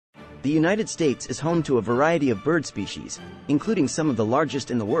The United States is home to a variety of bird species, including some of the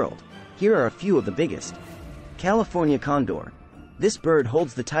largest in the world. Here are a few of the biggest. California condor. This bird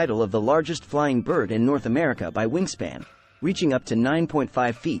holds the title of the largest flying bird in North America by wingspan, reaching up to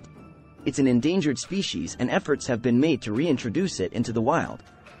 9.5 feet. It's an endangered species and efforts have been made to reintroduce it into the wild.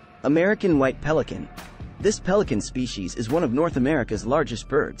 American white pelican. This pelican species is one of North America's largest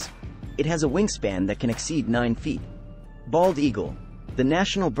birds. It has a wingspan that can exceed 9 feet. Bald eagle. The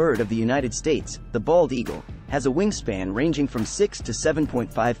national bird of the United States, the bald eagle, has a wingspan ranging from 6 to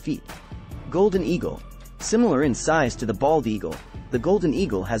 7.5 feet. Golden eagle. Similar in size to the bald eagle, the golden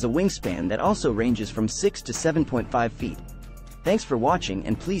eagle has a wingspan that also ranges from 6 to 7.5 feet. Thanks for watching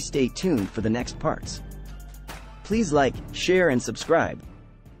and please stay tuned for the next parts. Please like, share and subscribe.